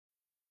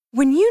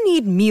When you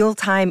need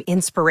mealtime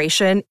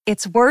inspiration,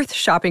 it's worth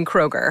shopping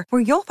Kroger,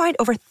 where you'll find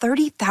over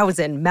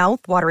 30,000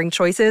 mouth-watering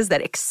choices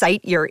that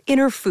excite your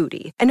inner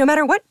foodie. And no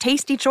matter what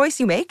tasty choice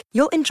you make,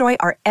 you'll enjoy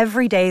our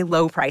everyday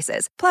low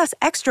prices, plus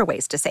extra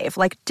ways to save,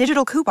 like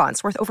digital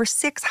coupons worth over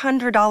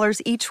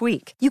 $600 each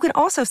week. You can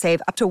also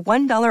save up to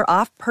 $1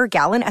 off per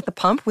gallon at the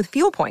pump with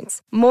fuel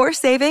points. More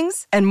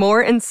savings and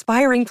more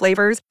inspiring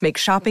flavors make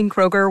shopping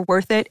Kroger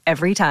worth it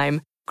every time.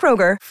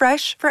 Kroger,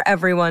 fresh for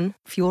everyone.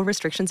 Fuel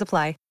restrictions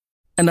apply.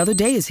 Another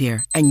day is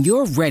here, and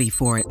you're ready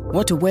for it.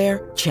 What to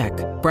wear? Check.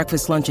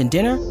 Breakfast, lunch, and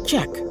dinner?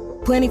 Check.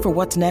 Planning for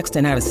what's next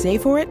and how to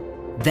save for it?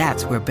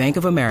 That's where Bank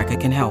of America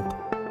can help.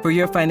 For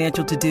your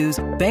financial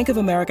to-dos, Bank of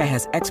America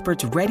has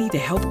experts ready to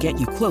help get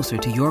you closer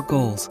to your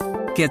goals.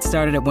 Get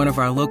started at one of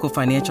our local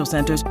financial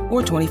centers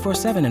or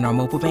 24/7 in our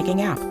mobile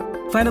banking app.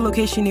 Find a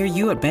location near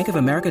you at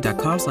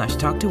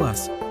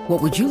bankofamerica.com/talktous.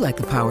 What would you like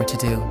the power to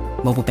do?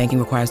 Mobile banking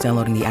requires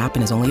downloading the app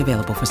and is only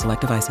available for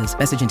select devices.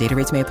 Message and data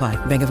rates may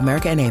apply. Bank of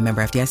America N.A.,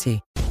 member FDIC.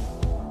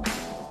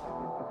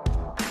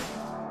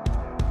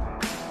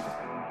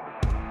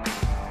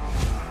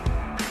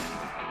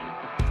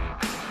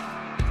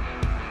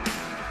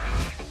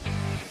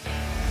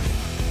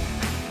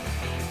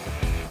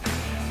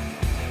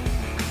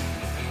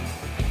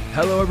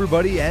 Hello,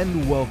 everybody,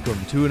 and welcome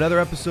to another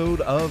episode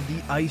of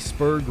the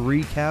Ice-Burgh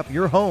Recap,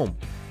 your home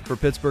for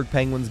Pittsburgh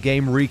Penguins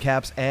game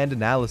recaps and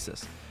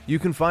analysis. You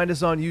can find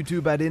us on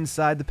YouTube at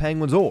Inside the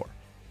Penguins or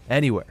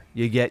anywhere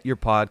you get your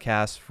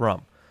podcasts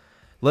from.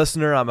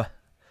 Listener, I'm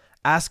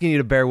asking you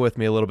to bear with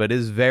me a little bit. It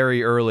is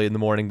very early in the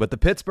morning, but the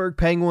Pittsburgh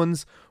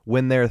Penguins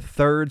win their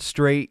third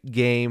straight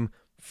game,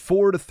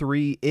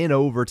 4-3 in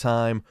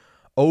overtime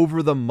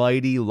over the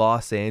mighty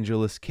Los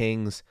Angeles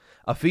Kings,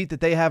 a feat that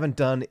they haven't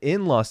done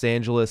in Los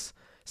Angeles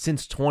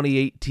since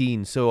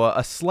 2018. So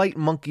a slight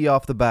monkey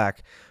off the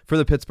back for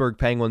the Pittsburgh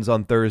Penguins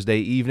on Thursday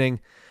evening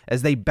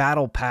as they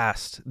battle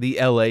past the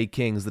LA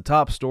Kings. The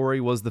top story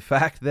was the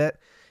fact that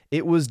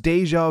it was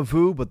deja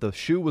vu, but the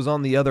shoe was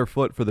on the other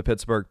foot for the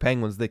Pittsburgh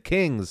Penguins. The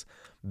Kings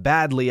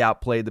badly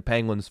outplayed the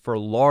Penguins for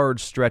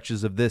large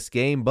stretches of this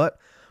game, but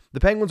the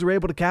Penguins were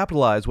able to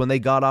capitalize when they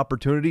got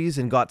opportunities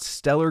and got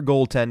stellar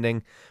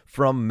goaltending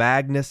from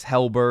Magnus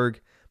Hellberg,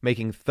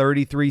 making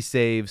 33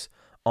 saves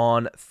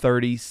on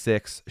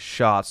 36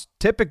 shots.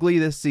 Typically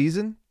this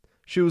season,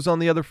 shoes on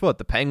the other foot.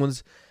 The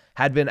Penguins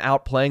had been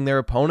outplaying their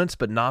opponents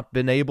but not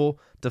been able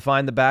to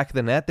find the back of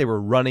the net. They were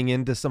running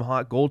into some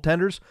hot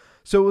goaltenders,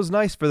 so it was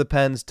nice for the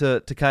Pens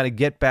to kind of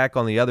get back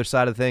on the other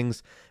side of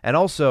things and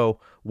also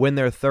win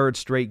their third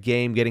straight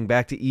game, getting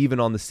back to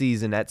even on the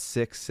season at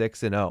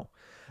 6-6-0.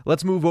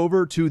 Let's move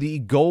over to the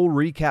goal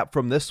recap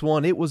from this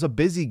one. It was a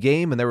busy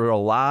game, and there were a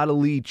lot of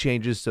lead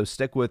changes, so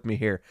stick with me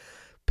here.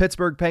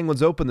 Pittsburgh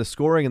Penguins opened the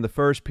scoring in the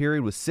first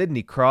period with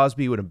Sidney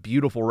Crosby with a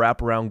beautiful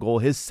wraparound goal,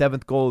 his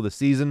 7th goal of the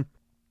season.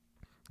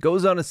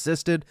 Goes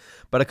unassisted,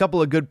 but a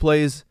couple of good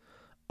plays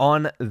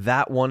on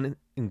that one,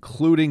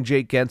 including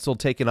Jake Gensel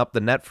taking up the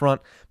net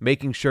front,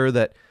 making sure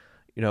that,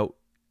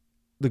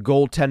 the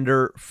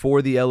goaltender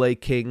for the LA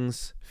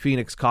Kings,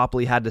 Phoenix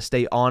Copley, had to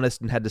stay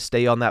honest and had to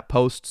stay on that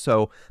post,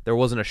 so there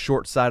wasn't a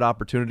short side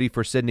opportunity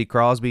for Sidney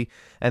Crosby.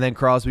 And then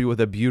Crosby with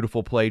a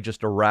beautiful play just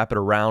to wrap it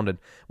around, and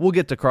we'll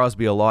get to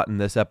Crosby a lot in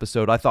this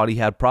episode. I thought he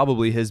had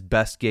probably his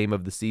best game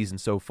of the season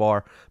so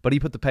far, but he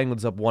put the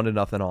Penguins up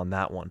 1-0 on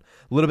that one.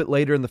 A little bit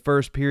later in the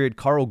first period,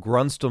 Carl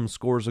Grundstrom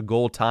scores a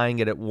goal, tying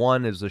it at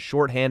 1. It was a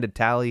shorthanded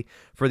tally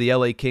for the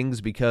LA Kings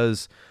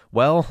because,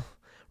 well,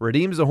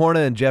 Radim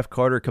Zohorna and Jeff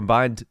Carter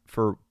combined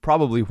for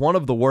probably one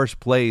of the worst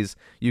plays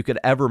you could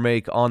ever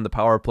make on the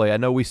power play. I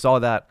know we saw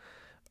that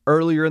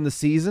earlier in the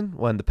season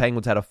when the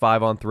Penguins had a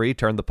 5-on-3,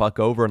 turned the puck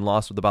over and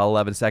lost with about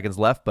 11 seconds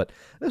left, but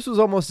this was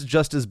almost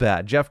just as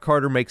bad. Jeff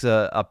Carter makes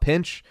a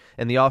pinch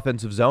in the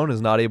offensive zone,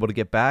 is not able to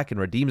get back, and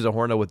Radim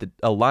Zohorna with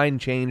a line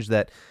change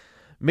that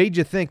made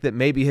you think that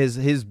maybe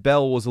his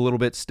bell was a little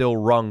bit still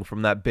rung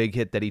from that big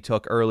hit that he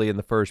took early in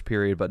the first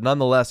period. But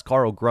nonetheless,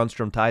 Carl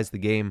Grundstrom ties the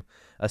game.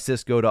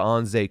 Assists go to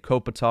Anze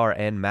Kopitar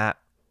and Matt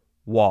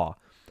Waugh.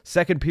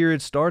 Second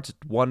period starts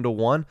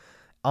 1-1.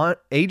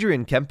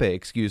 Adrian Kempe,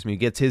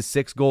 gets his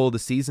 6th goal of the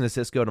season.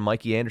 Assists go to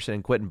Mikey Anderson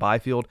and Quentin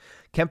Byfield.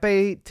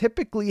 Kempe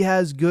typically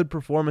has good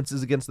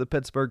performances against the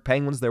Pittsburgh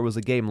Penguins. There was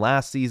a game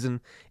last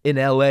season in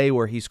LA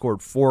where he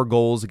scored 4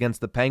 goals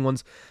against the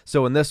Penguins.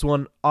 So in this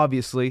one,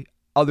 obviously,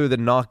 other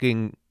than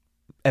knocking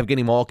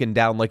Evgeny Malkin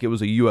down like it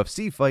was a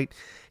UFC fight,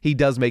 he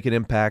does make an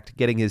impact,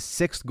 getting his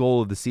 6th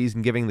goal of the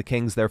season, giving the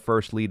Kings their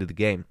first lead of the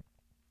game.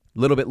 A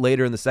little bit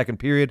later in the second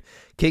period,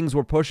 Kings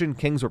were pushing,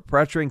 Kings were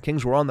pressuring,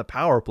 Kings were on the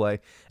power play,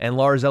 and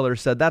Lars Eller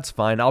said, "That's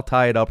fine, I'll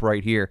tie it up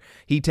right here."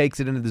 He takes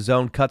it into the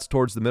zone, cuts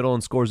towards the middle,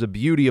 and scores a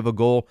beauty of a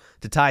goal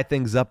to tie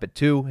things up at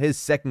 2, his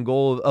 2nd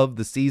goal of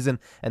the season,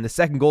 and the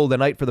 2nd goal of the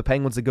night for the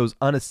Penguins that goes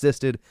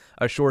unassisted,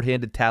 a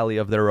shorthanded tally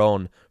of their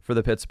own for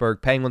the Pittsburgh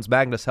Penguins.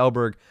 Magnus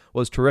Hellberg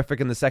was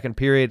terrific in the second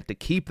period to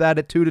keep that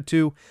at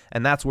 2-2,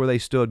 and that's where they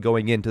stood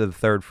going into the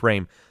third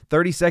frame.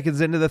 30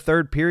 seconds into the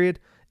third period,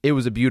 it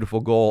was a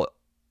beautiful goal.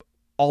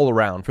 all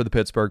around for the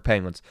Pittsburgh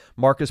Penguins.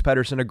 Marcus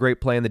Pettersson, a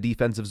great play in the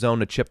defensive zone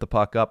to chip the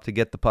puck up, to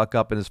get the puck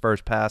up in his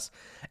first pass.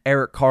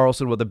 Erik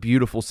Karlsson with a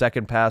beautiful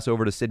second pass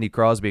over to Sidney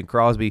Crosby, and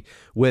Crosby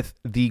with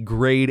the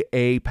grade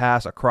A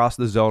pass across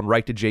the zone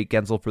right to Jake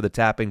Guentzel for the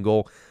tap-in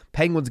goal.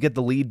 Penguins get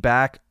the lead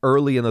back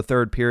early in the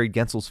third period,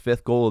 Guentzel's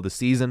 5th goal of the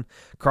season.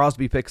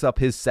 Crosby picks up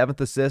his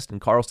 7th assist, and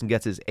Karlsson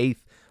gets his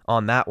 8th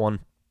on that one.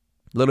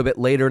 A little bit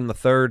later in the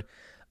third,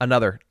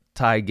 another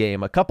tie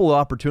game. A couple of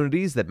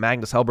opportunities that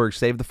Magnus Hellberg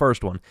saved the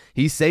first one.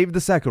 He saved the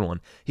second one.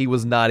 He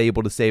was not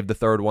able to save the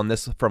third one.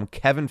 This from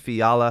Kevin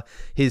Fiala,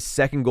 his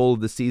 2nd goal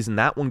of the season.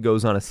 That one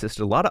goes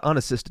unassisted. A lot of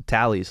unassisted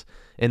tallies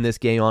in this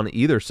game on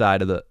either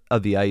side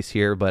of the ice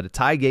here, but a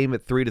tie game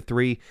at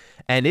 3-3,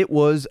 and it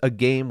was a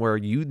game where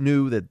you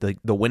knew that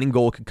the winning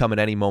goal could come at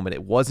any moment.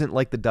 It wasn't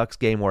like the Ducks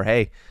game where,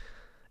 hey,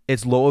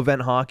 it's low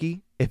event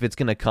hockey. If it's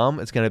going to come,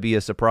 it's going to be a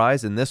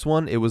surprise. In this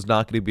one, it was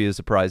not going to be a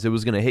surprise. It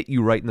was going to hit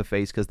you right in the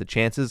face because the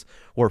chances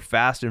were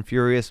fast and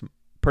furious,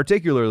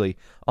 particularly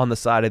on the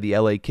side of the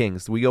LA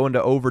Kings. We go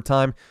into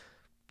overtime.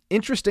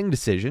 Interesting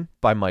decision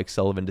by Mike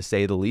Sullivan, to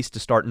say the least, to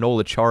start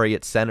Noel Acciari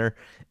at center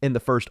in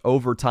the first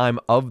overtime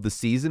of the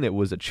season. It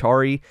was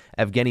Acciari,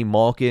 Evgeny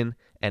Malkin,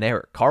 and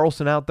Erik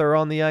Karlsson out there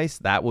on the ice.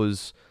 That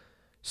was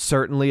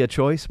certainly a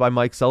choice by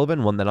Mike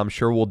Sullivan, one that I'm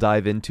sure we'll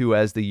dive into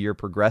as the year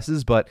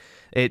progresses, but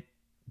it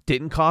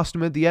didn't cost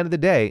him at the end of the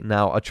day.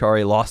 Now,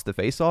 Acciari lost the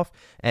faceoff,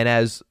 and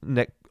as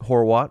Nick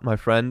Horwat, my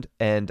friend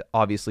and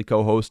obviously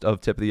co-host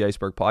of Tip of the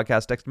Ice-Burgh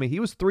podcast, texted me, he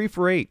was 3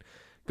 for 8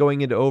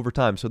 going into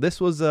overtime. So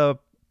this was a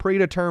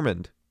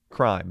predetermined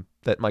crime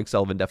that Mike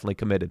Sullivan definitely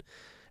committed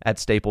at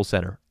Staples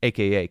Center,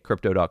 a.k.a.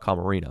 Crypto.com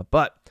Arena.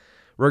 But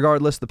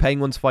regardless, the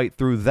Penguins fight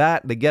through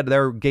that. They get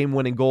their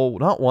game-winning goal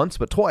not once,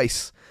 but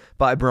twice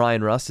by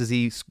Brian Rust as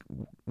he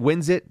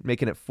wins it,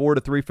 making it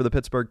 4-3 for the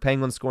Pittsburgh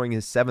Penguins, scoring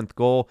his 7th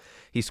goal.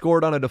 He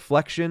scored on a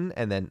deflection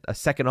and then a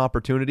second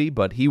opportunity,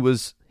 but he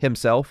was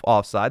himself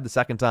offside. The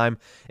second time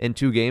in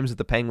 2 games that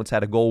the Penguins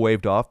had a goal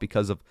waved off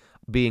because of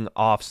being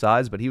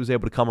offsides, but he was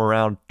able to come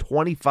around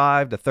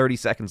 25 to 30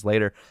 seconds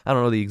later. I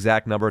don't know the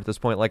exact number at this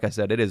point. Like I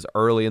said, it is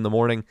early in the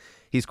morning.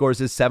 He scores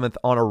his 7th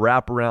on a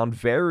wraparound,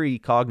 very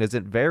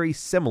cognizant, very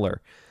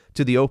similar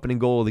to the opening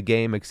goal of the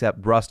game,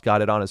 except Rust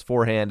got it on his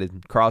forehand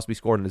and Crosby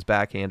scored in his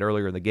backhand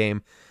earlier in the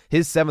game.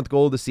 His 7th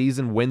goal of the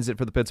season wins it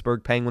for the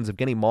Pittsburgh Penguins.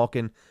 Evgeny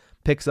Malkin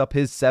picks up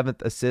his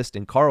 7th assist,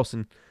 and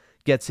Karlsson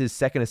gets his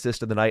 2nd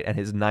assist of the night and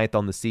his 9th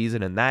on the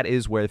season, and that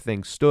is where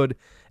things stood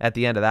at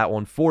the end of that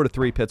one.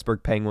 4-3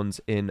 Pittsburgh Penguins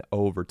in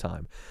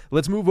overtime.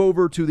 Let's move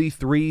over to the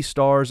 3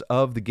 stars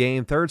of the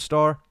game. 3rd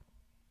star,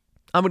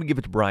 I'm going to give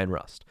it to Brian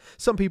Rust.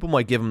 Some people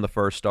might give him the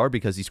 1st star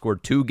because he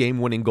scored 2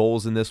 game-winning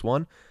goals in this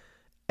one.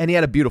 And he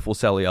had a beautiful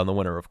celly on the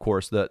winner, of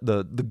course.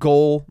 The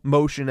goal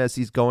motion as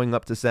he's going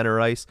up to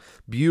center ice.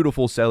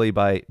 Beautiful celly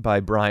by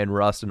Brian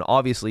Rust. And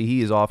obviously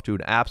he is off to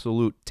an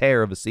absolute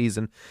tear of a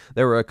season.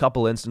 There were a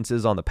couple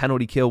instances on the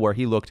penalty kill where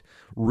he looked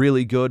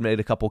really good. Made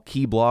a couple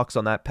key blocks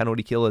on that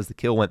penalty kill as the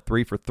kill went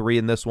 3 for 3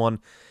 in this one.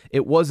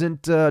 It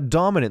wasn't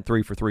dominant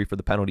 3 for 3 for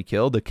the penalty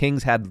kill. The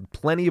Kings had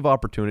plenty of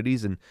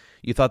opportunities, and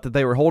you thought that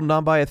they were holding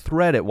on by a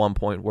thread at one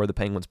point where the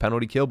Penguins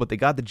penalty kill, but they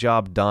got the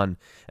job done.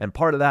 And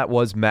part of that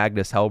was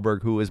Magnus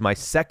Hellberg, who is my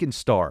 2nd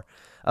star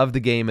of the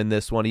game in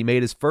this one. He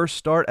made his 1st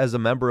start as a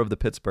member of the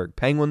Pittsburgh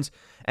Penguins,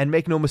 and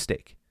make no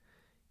mistake,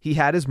 he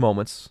had his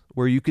moments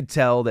where you could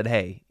tell that,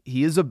 hey,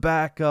 he is a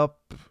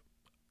backup,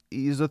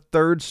 he's a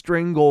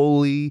 3rd-string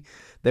goalie.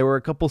 There were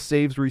a couple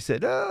saves where he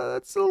said,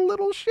 that's a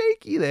little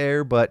shaky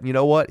there. But you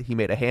know what? He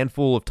made a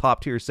handful of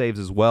top-tier saves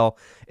as well,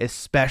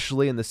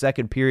 especially in the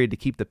second period to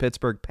keep the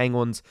Pittsburgh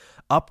Penguins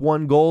up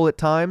 1 goal at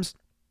times,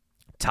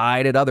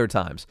 tied at other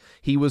times.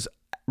 He was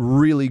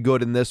really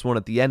good in this one.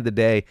 At the end of the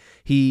day,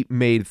 he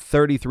made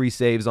 33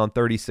 saves on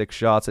 36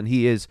 shots, and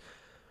he is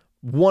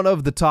one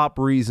of the top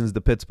reasons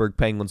the Pittsburgh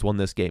Penguins won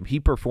this game. He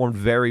performed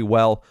very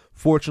well.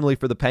 Fortunately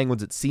for the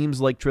Penguins, it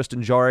seems like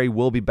Tristan Jarry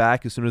will be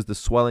back as soon as the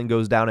swelling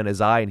goes down in his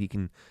eye and he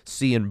can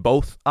see in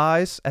both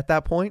eyes at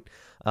that point.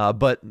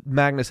 But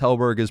Magnus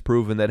Hellberg has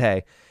proven that,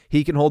 hey,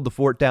 he can hold the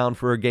fort down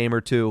for a game or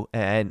two,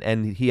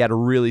 and he had a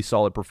really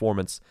solid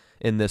performance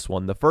in this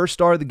one. The 1st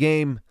star of the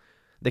game,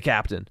 the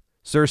captain,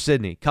 Sir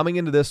Sidney. Coming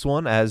into this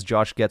one, as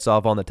Josh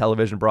Getzoff on the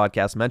television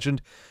broadcast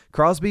mentioned,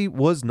 Crosby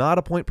was not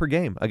a point per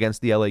game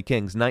against the LA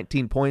Kings.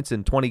 19 points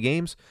in 20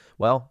 games.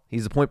 Well,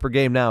 he's a point per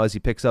game now as he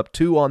picks up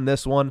 2 on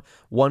this one.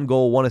 1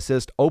 goal, 1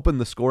 assist,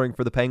 opened the scoring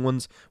for the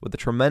Penguins with a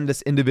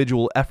tremendous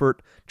individual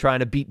effort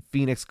trying to beat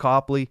Phoenix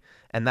Copley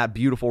and that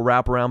beautiful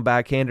wraparound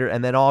backhander.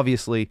 And then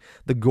obviously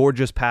the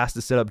gorgeous pass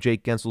to set up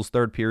Jake Guentzel's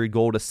 3rd period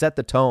goal to set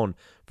the tone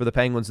for the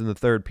Penguins in the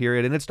 3rd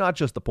period. And it's not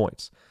just the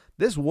points.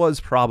 This was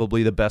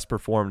probably the best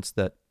performance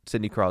that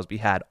Sidney Crosby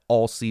had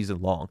all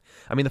season long.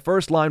 I mean, the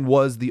first line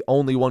was the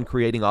only one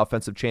creating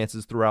offensive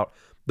chances throughout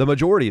the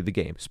majority of the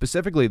game,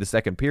 specifically the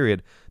second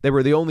period. They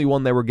were the only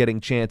one that were getting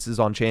chances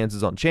on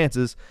chances on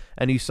chances,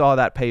 and you saw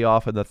that pay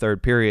off in the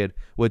 3rd period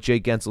with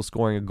Jake Guentzel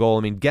scoring a goal.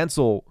 I mean,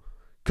 Guentzel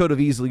could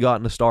have easily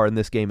gotten a star in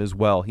this game as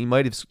well.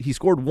 He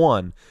scored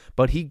one,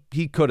 but he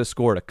could have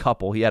scored a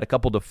couple. He had a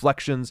couple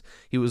deflections.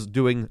 He was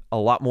doing a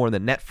lot more in the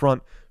net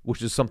front,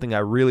 which is something I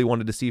really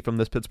wanted to see from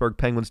this Pittsburgh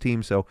Penguins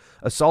team. So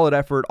a solid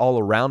effort all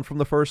around from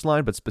the first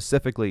line, but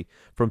specifically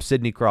from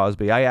Sidney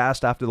Crosby. I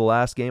asked after the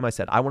last game, I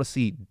said, I want to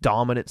see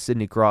dominant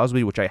Sidney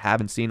Crosby, which I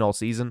haven't seen all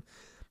season.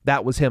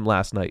 That was him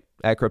last night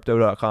at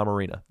Crypto.com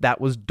Arena.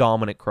 That was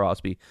dominant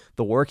Crosby.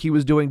 The work he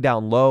was doing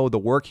down low, the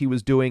work he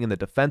was doing in the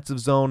defensive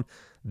zone,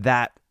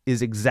 that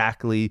is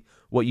exactly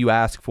what you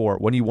ask for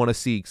when you want to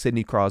see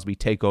Sidney Crosby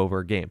take over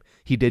a game.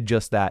 He did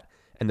just that,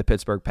 and the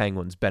Pittsburgh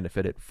Penguins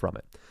benefited from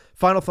it.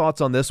 Final thoughts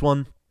on this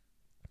one.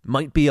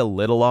 Might be a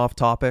little off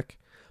topic,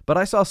 but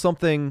I saw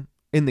something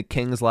in the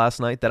Kings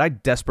last night that I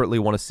desperately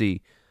want to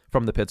see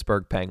from the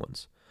Pittsburgh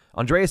Penguins.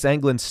 Andreas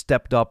Englund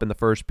stepped up in the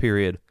first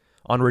period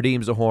on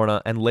Radim Zohorna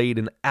and laid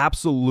an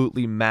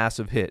absolutely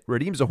massive hit.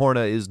 Radim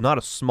Zohorna is not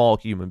a small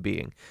human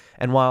being,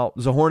 and while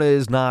Zohorna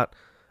is not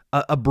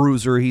a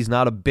bruiser, he's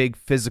not a big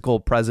physical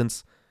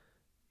presence,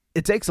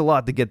 it takes a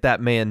lot to get that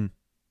man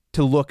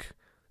to look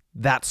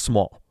that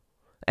small.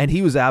 And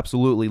he was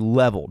absolutely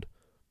leveled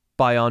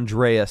by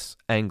Andreas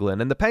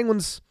Englund. And the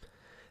Penguins,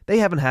 they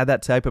haven't had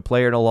that type of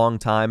player in a long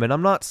time. And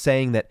I'm not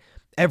saying that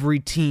every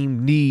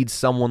team needs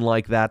someone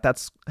like that.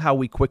 That's how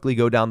we quickly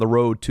go down the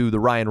road to the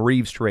Ryan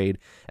Reeves trade.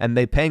 And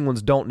the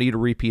Penguins don't need a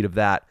repeat of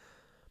that.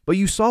 But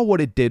you saw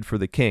what it did for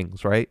the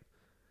Kings, right?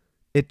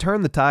 It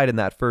turned the tide in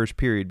that first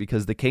period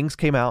because the Kings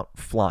came out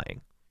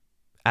flying,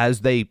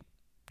 as they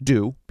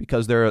do,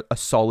 because they're a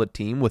solid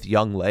team with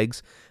young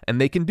legs,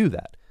 and they can do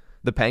that.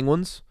 The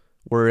Penguins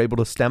were able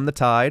to stem the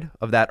tide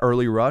of that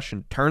early rush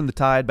and turn the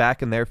tide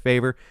back in their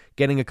favor,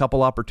 getting a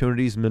couple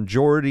opportunities,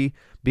 majority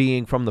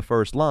being from the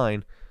first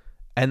line.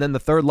 And then the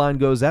third line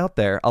goes out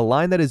there, a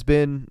line that has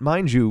been,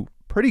 mind you,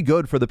 pretty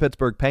good for the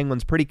Pittsburgh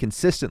Penguins pretty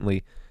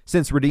consistently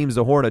since Radim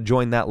Zohorna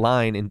joined that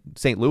line in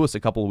St. Louis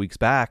a couple of weeks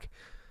back.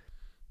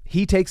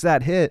 He takes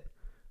that hit.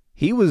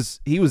 He was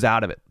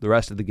out of it the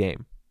rest of the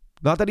game.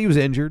 Not that he was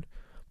injured,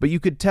 but you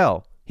could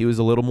tell he was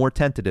a little more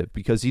tentative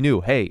because he knew,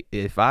 hey,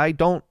 if I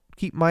don't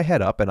keep my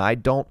head up and I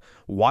don't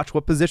watch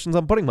what positions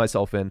I'm putting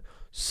myself in,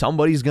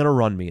 somebody's going to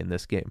run me in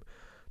this game.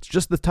 It's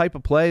just the type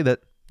of play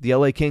that the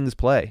LA Kings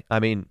play. I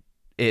mean,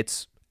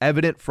 it's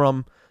evident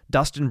from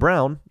Dustin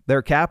Brown,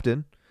 their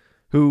captain,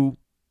 who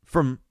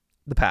from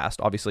the past,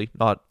 obviously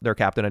not their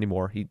captain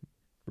anymore. He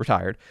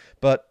retired,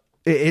 but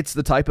it's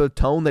the type of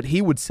tone that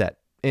he would set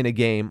in a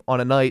game on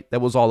a night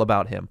that was all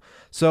about him.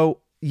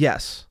 So,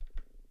 yes.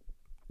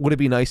 Would it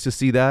be nice to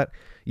see that?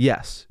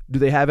 Yes. Do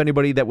they have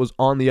anybody that was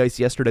on the ice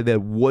yesterday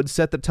that would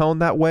set the tone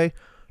that way?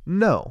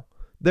 No.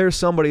 There's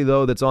somebody,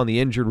 though, that's on the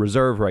injured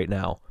reserve right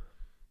now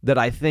that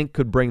I think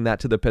could bring that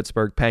to the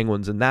Pittsburgh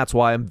Penguins, and that's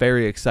why I'm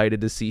very excited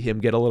to see him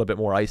get a little bit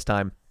more ice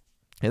time,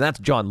 and that's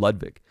John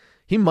Ludwig.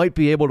 He might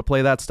be able to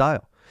play that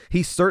style.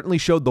 He certainly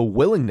showed the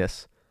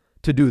willingness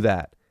to do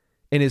that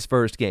in his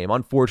first game.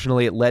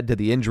 Unfortunately, it led to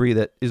the injury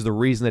that is the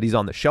reason that he's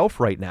on the shelf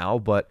right now.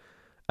 But,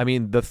 I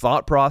mean, the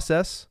thought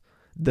process,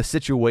 the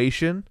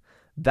situation,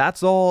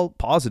 that's all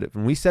positive.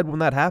 And we said when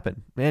that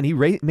happened, man, he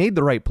made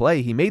the right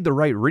play. He made the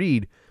right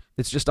read.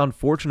 It's just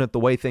unfortunate the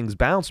way things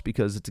bounced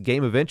because it's a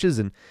game of inches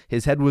and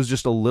his head was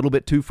just a little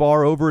bit too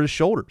far over his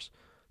shoulders.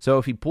 So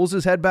if he pulls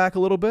his head back a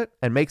little bit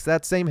and makes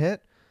that same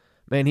hit,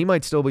 man, he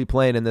might still be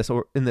playing in this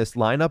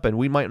lineup, and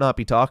we might not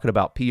be talking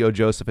about P.O.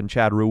 Joseph and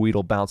Chad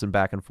Ruhwedel bouncing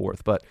back and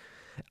forth. But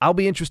I'll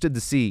be interested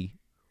to see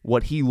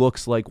what he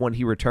looks like when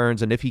he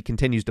returns and if he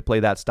continues to play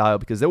that style,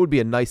 because that would be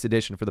a nice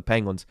addition for the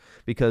Penguins,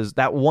 because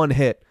that one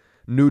hit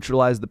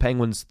neutralized the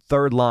Penguins'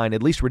 third line,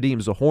 at least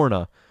Radim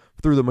Zohorna,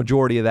 through the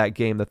majority of that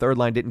game. The third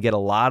line didn't get a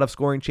lot of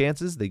scoring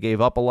chances. They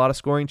gave up a lot of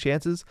scoring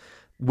chances.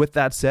 With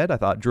that said, I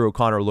thought Drew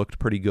O'Connor looked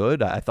pretty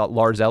good. I thought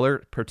Lars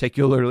Eller,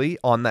 particularly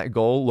on that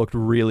goal, looked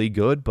really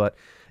good, but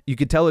you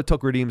could tell it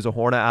took Radim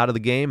Zohorna out of the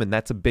game, and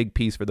that's a big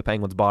piece for the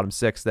Penguins' bottom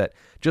six that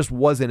just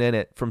wasn't in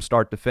it from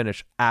start to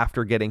finish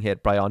after getting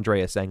hit by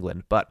Andreas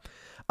Englund. But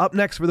up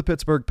next for the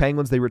Pittsburgh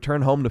Penguins, they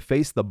return home to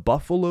face the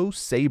Buffalo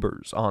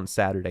Sabres on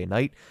Saturday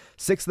night.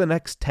 6 of the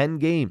next 10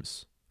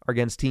 games are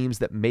against teams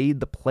that made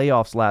the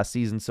playoffs last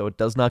season, so it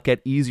does not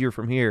get easier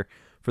from here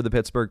for the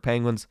Pittsburgh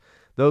Penguins.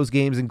 Those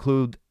games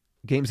include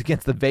games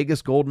against the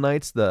Vegas Golden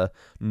Knights, the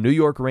New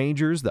York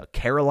Rangers, the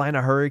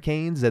Carolina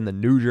Hurricanes, and the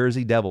New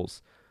Jersey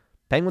Devils.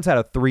 Penguins had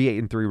a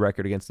 3-8-3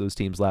 record against those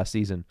teams last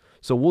season.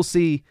 So we'll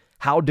see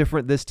how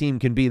different this team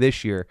can be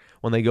this year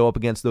when they go up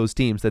against those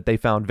teams that they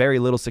found very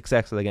little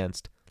success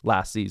against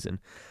last season.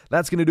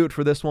 That's going to do it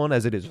for this one,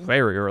 as it is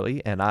very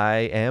early and I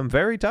am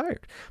very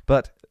tired.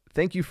 But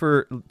thank you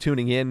for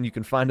tuning in. You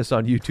can find us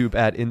on YouTube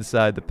at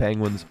Inside the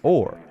Penguins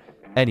or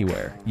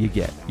anywhere you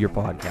get your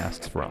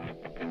podcasts from.